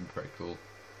 because this would be pretty cool.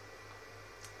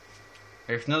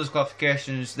 If no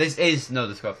disqualifications, this is no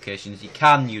disqualifications, you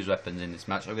can use weapons in this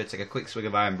match. I'm going to take a quick swig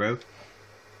of Iron Brew.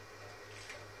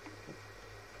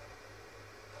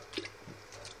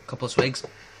 A couple of swigs.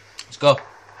 Let's go.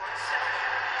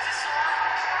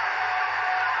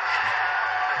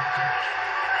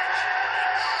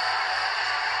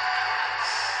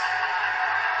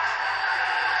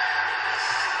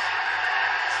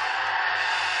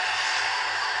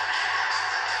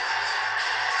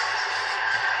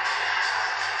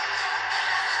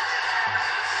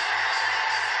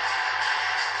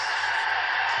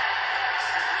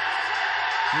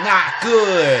 Not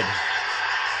good.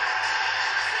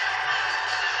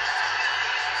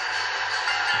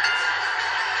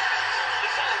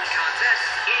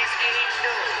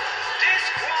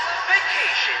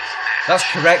 That's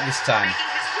correct this time.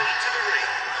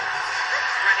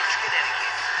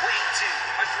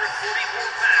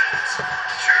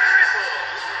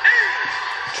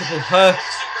 Triple her.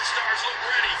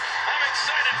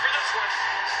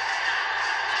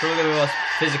 Probably one of the most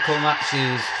physical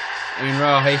matches in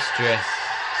Raw history.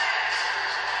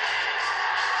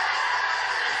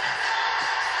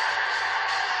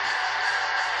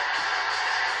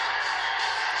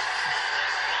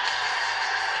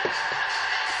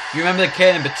 You remember the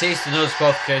Kane and Batista no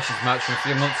disqualifications match from a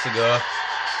few months ago?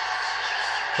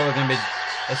 Probably going to be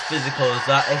as physical as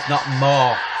that, if not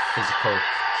more physical.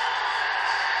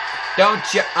 Don't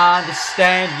you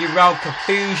understand your own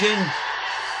confusion?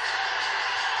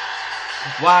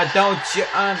 Why don't you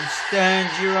understand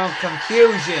your own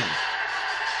confusion?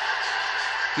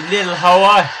 You little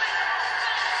hoe.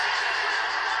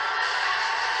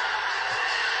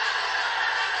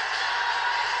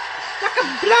 Like a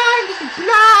blind is the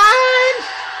blind.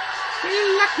 Feel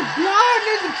like the blind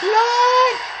is the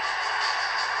blind.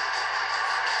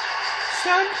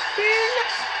 Son, feel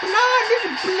like the blind is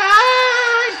the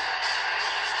blind.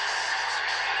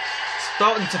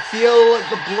 Starting to feel like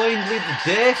the blind lead the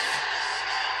deaf.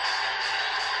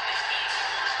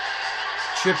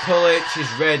 Triple H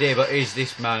is ready, but is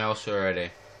this man also ready?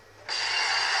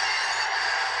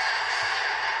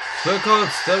 Stone Cold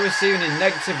still receiving a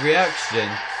negative reaction.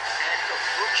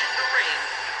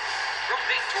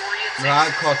 The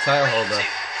hardcore title holder.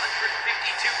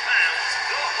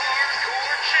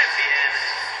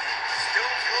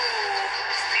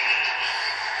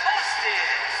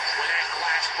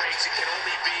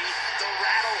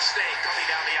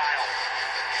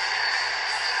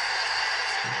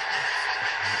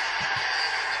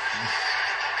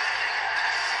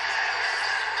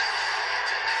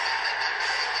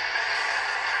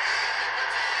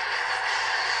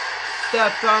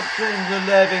 Stop something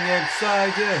living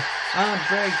inside you. I'm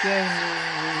breaking,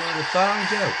 I'm gonna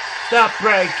find you. Stop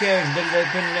breaking the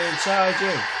living inside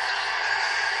you.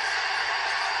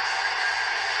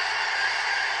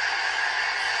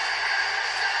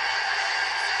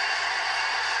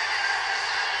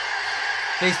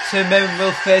 These two men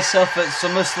will face off at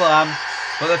SummerSlam,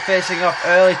 but they're facing off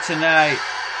early tonight.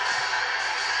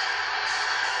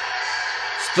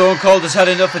 Stone Cold has had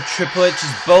enough of Triple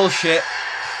H's bullshit.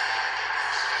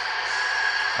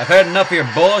 I've heard enough of your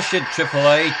bullshit, Triple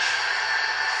H.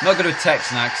 I'm not good with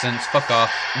Texan accents, fuck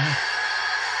off.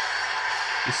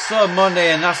 It's so money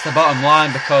and that's the bottom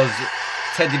line because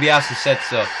Ted DiBiase said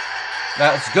so.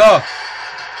 Right, let's go.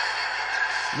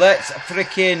 Let's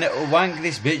freaking wank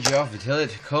this bitch off until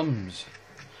it comes.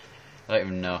 I don't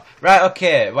even know. Right,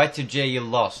 okay, Y2J, you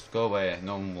lost. Go away,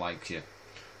 no one likes you.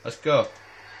 Let's go.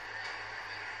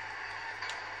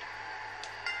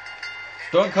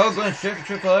 Stone Cold going straight for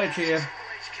Triple H here.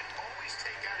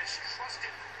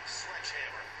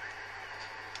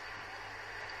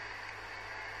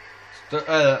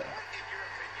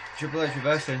 Triple H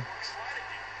reversing.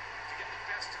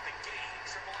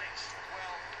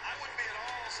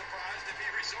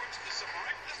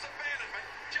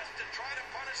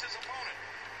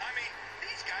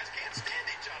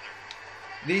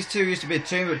 These two used to be a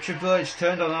team, but Triple H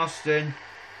turned on Austin.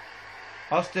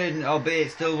 Austin,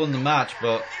 albeit, still won the match,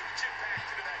 but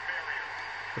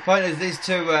the point is these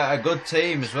two are a good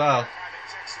team as well.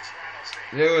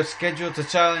 They were scheduled to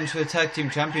challenge for the Tag Team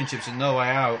Championships at No Way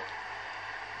Out.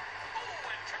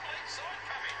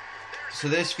 So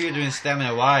this feud has been stemming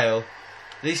a while.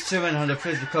 These two men had a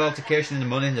physical altercation in the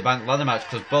Money in the Bank ladder match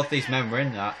because both these men were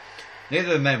in that. Neither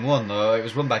of the men won though, it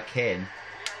was won by Kane.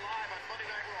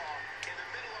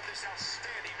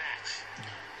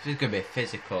 This is going to be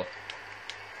physical.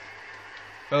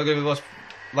 Probably going to be most,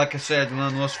 like I said, one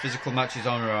of the most physical matches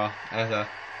on Raw ever.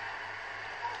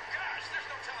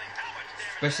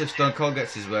 Especially if Stone Cold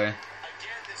gets his way.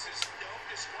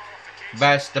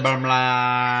 Best the bottom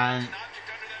line.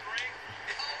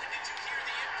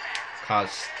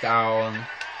 Cause Stone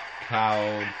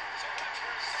Cold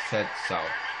said so.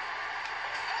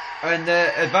 And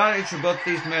the advantage for both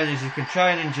these men is you can try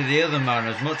and injure the other man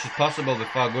as much as possible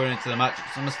before going into the match at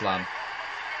SummerSlam.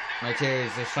 Which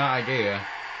is a smart idea.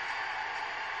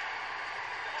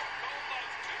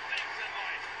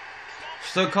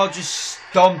 Stone Cold just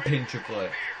stomping Triple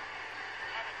H.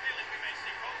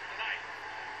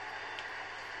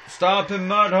 Stomping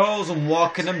mud holes and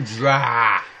walking them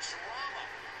dry.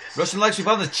 Russian leg sweep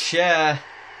on the chair.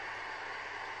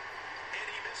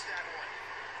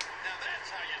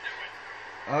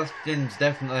 Austin's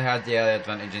definitely had the early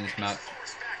advantage in this match.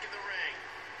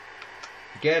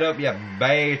 Get up, you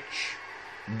bitch.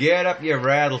 Get up, you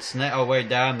rattlesnake. Oh, way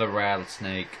down the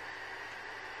rattlesnake.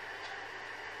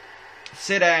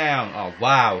 Sit down. Oh,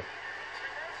 wow.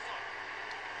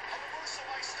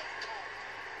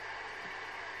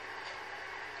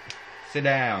 Sit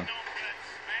down.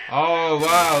 Oh,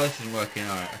 wow. This isn't working.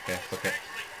 Alright, okay, fuck it.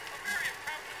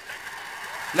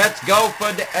 Let's go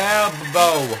for the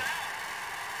elbow.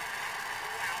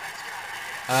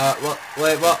 What?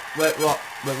 Wait, what? Wait, what?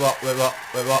 Wait, what? Wait, what?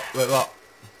 Wait, what? Wait, what?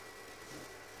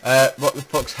 What the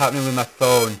fuck's happening with my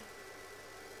phone?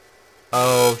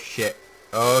 Oh, shit.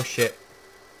 Oh, shit.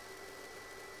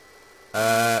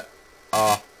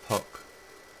 Oh, fuck.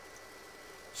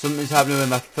 Something's happening with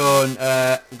my phone.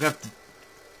 I'm gonna have to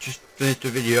just finish the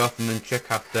video off and then check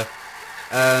after.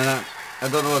 I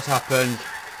don't know what's happened.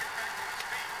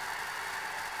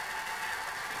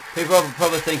 People are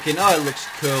probably thinking, oh, it looks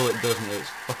cool. It doesn't. It's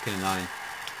fucking annoying.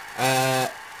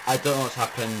 I don't know what's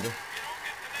happened.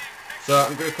 So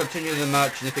I'm going to continue the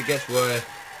match, and if it gets worse,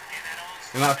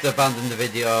 we might have to abandon the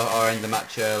video or end the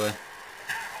match early.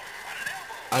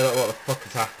 I don't know what the fuck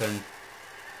has happened.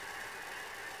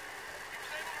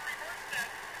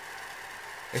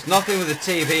 It's nothing with the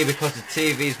TV because the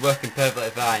TV is working perfectly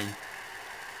fine.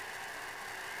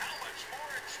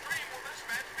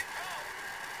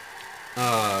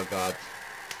 Oh god.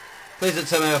 Please don't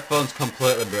tell me my phone's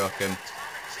completely broken.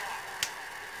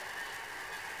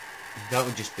 That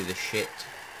would just be the shit.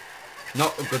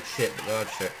 Not the good shit, but the hard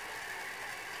shit.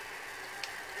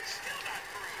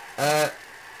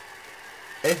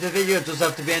 If the video does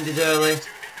have to be ended early,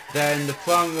 then the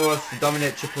plan was to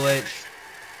dominate Triple H.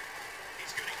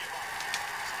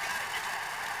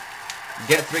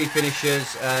 Get 3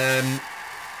 finishers.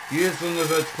 Use one of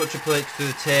them to put Triple H to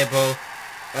the table.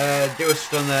 Do a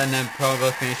stunner and then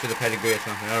probably finish with a pedigree or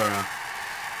something, I don't know.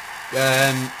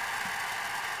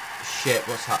 Shit,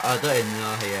 what's happened? I don't even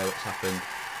know here what's happened.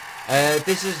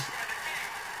 This is...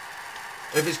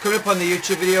 If it's coming up on the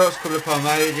YouTube video, it's coming up on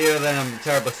my video, then I'm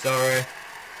terribly sorry.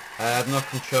 I have no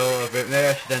control over it. Maybe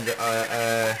I should end it.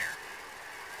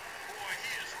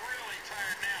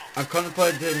 I'm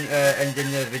contemplating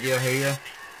ending the video here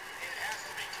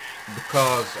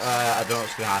because I don't know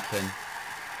what's going to happen.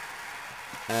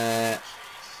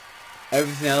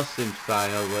 Everything else seems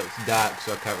fine, although it's dark,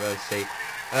 so I can't really see.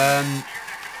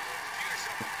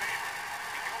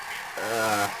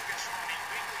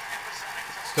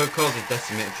 Stone Cold is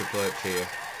decimating Triple H here.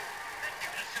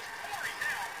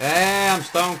 Hey, I'm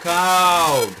Stone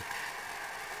Cold!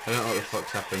 I don't know what the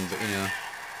fuck's happened, but you know.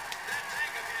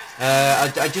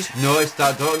 I just noticed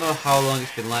that. I don't know how long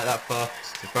it's been like that for.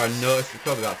 Before I noticed, it's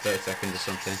probably about 30 seconds or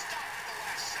something.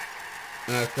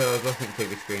 Okay, I was looking at the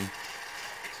TV screen.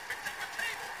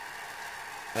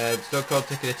 Stone Cold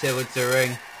taking the table into the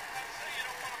ring.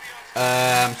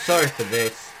 I'm sorry for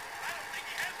this.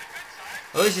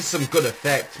 Well, this is some good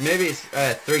effect. Maybe it's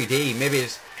 3D. Maybe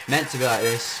it's meant to be like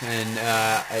this, and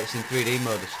it's in 3D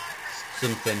mode or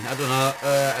something. I don't know.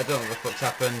 I don't know what the fuck's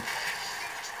happened.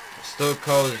 Stone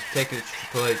Cold is taking it to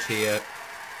Triple H here.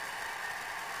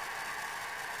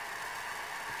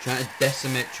 Trying to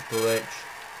decimate Triple H.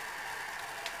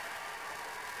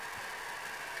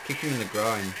 Kick him in the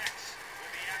groin.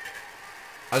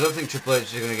 I don't think Triple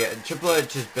H is going to get... Triple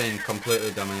H has been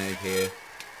completely dominated here.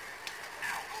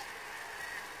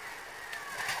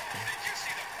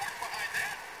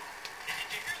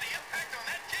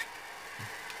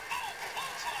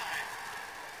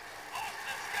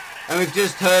 And we've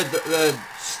just heard the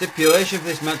stipulation for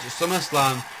this match at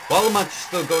SummerSlam. While the match is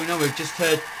still going on, we've just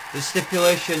heard the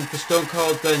stipulation for Stone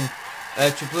Cold and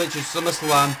Triple H at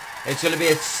SummerSlam. It's going to be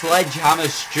a sledgehammer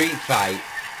street fight.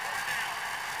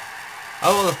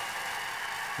 Oh,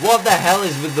 what the hell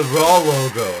is with the Raw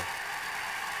logo?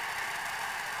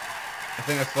 I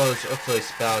think I thought it was utterly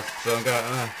spelled, so I'm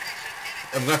gonna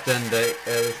have to end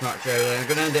this match early. I'm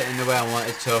gonna end it in the way I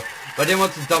wanted to. But I didn't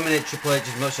want to dominate Triple H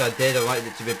as much as I did. I wanted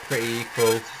it to be pretty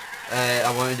equal.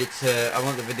 I wanted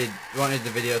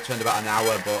the video to end about an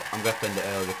hour, but I'm gonna have to end it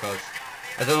early because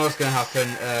I don't know what's gonna happen.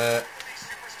 I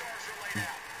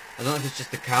don't know if it's just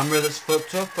the camera that's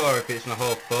fucked up or if it's my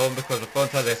whole phone, because my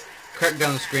phone's had a crack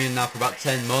down the screen now for about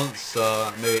 10 months,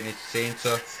 so maybe it needs seeing.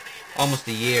 So almost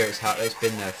a year it's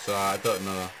been there, so I don't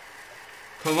know.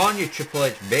 Come on, you Triple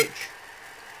H bitch.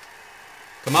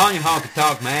 Come on, you honky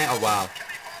tonk man. Oh wow.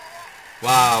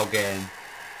 Wow, game.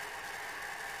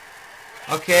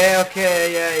 Okay,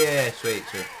 yeah, sweet.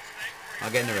 I'll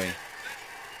get in the ring.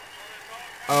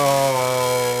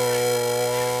 Oh,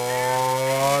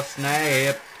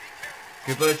 snap.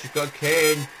 Triple H has got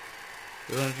Kane.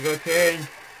 Triple H has got Kane.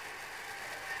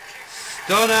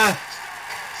 Stunner.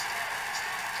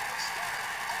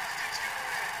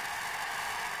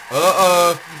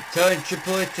 Uh-oh. Telling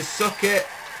Triple H to suck it.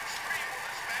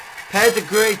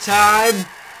 Pedigree time.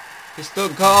 It's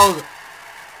Stone Cold.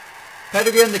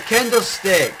 Pedigree on the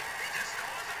candlestick.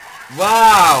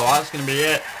 Wow, that's going to be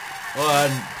it. 1,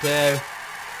 2,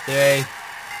 3.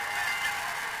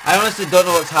 I honestly don't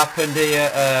know what's happened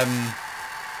here.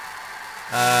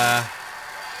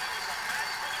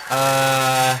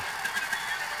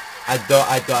 I don't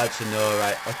actually know.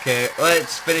 Right, okay,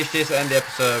 let's finish this and end the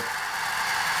episode.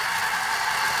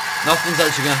 Nothing's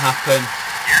actually going to happen.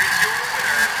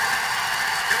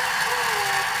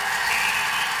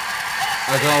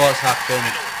 I don't know what's happened.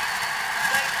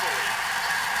 Thankfully,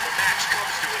 the match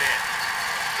comes to an end.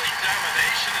 Complete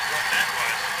domination is what that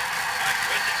was. My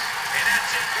goodness. And that's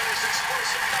it for this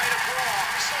explosive night of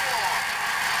Raw. So long.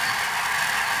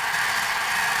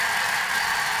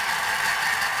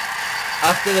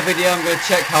 After the video, I'm going to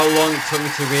check how long it took me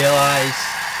to realise.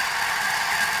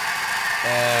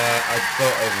 I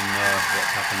don't even know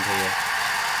what's happened here.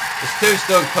 There's 2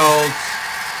 Stone Colds.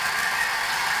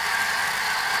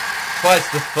 Twice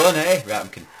the fun, eh? Right, I'm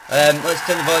kidding. Let's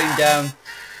turn the volume down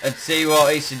and see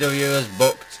what ECW has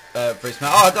booked for its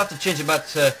match. Oh, I'd have to change it back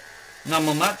to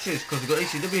normal matches because we've got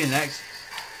ECW next.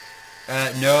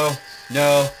 No,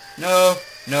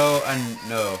 and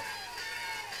no.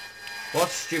 What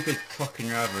stupid fucking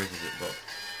rivalries is it booked?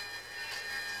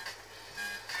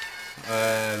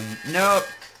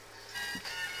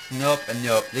 Nope, and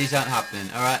nope. These aren't happening.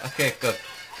 Alright, okay, good.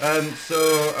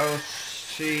 So I'll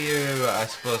see you, I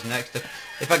suppose, next.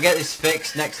 If I get this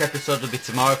fixed, next episode will be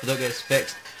tomorrow. If I don't get this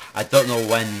fixed, I don't know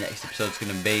when the next episode's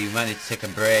going to be. We might need to take a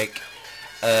break.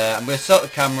 I'm going to sort the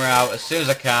camera out as soon as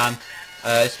I can.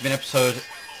 It's been episode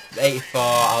 84.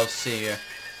 I'll see you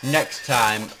next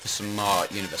time for some more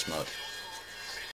Universe Mode.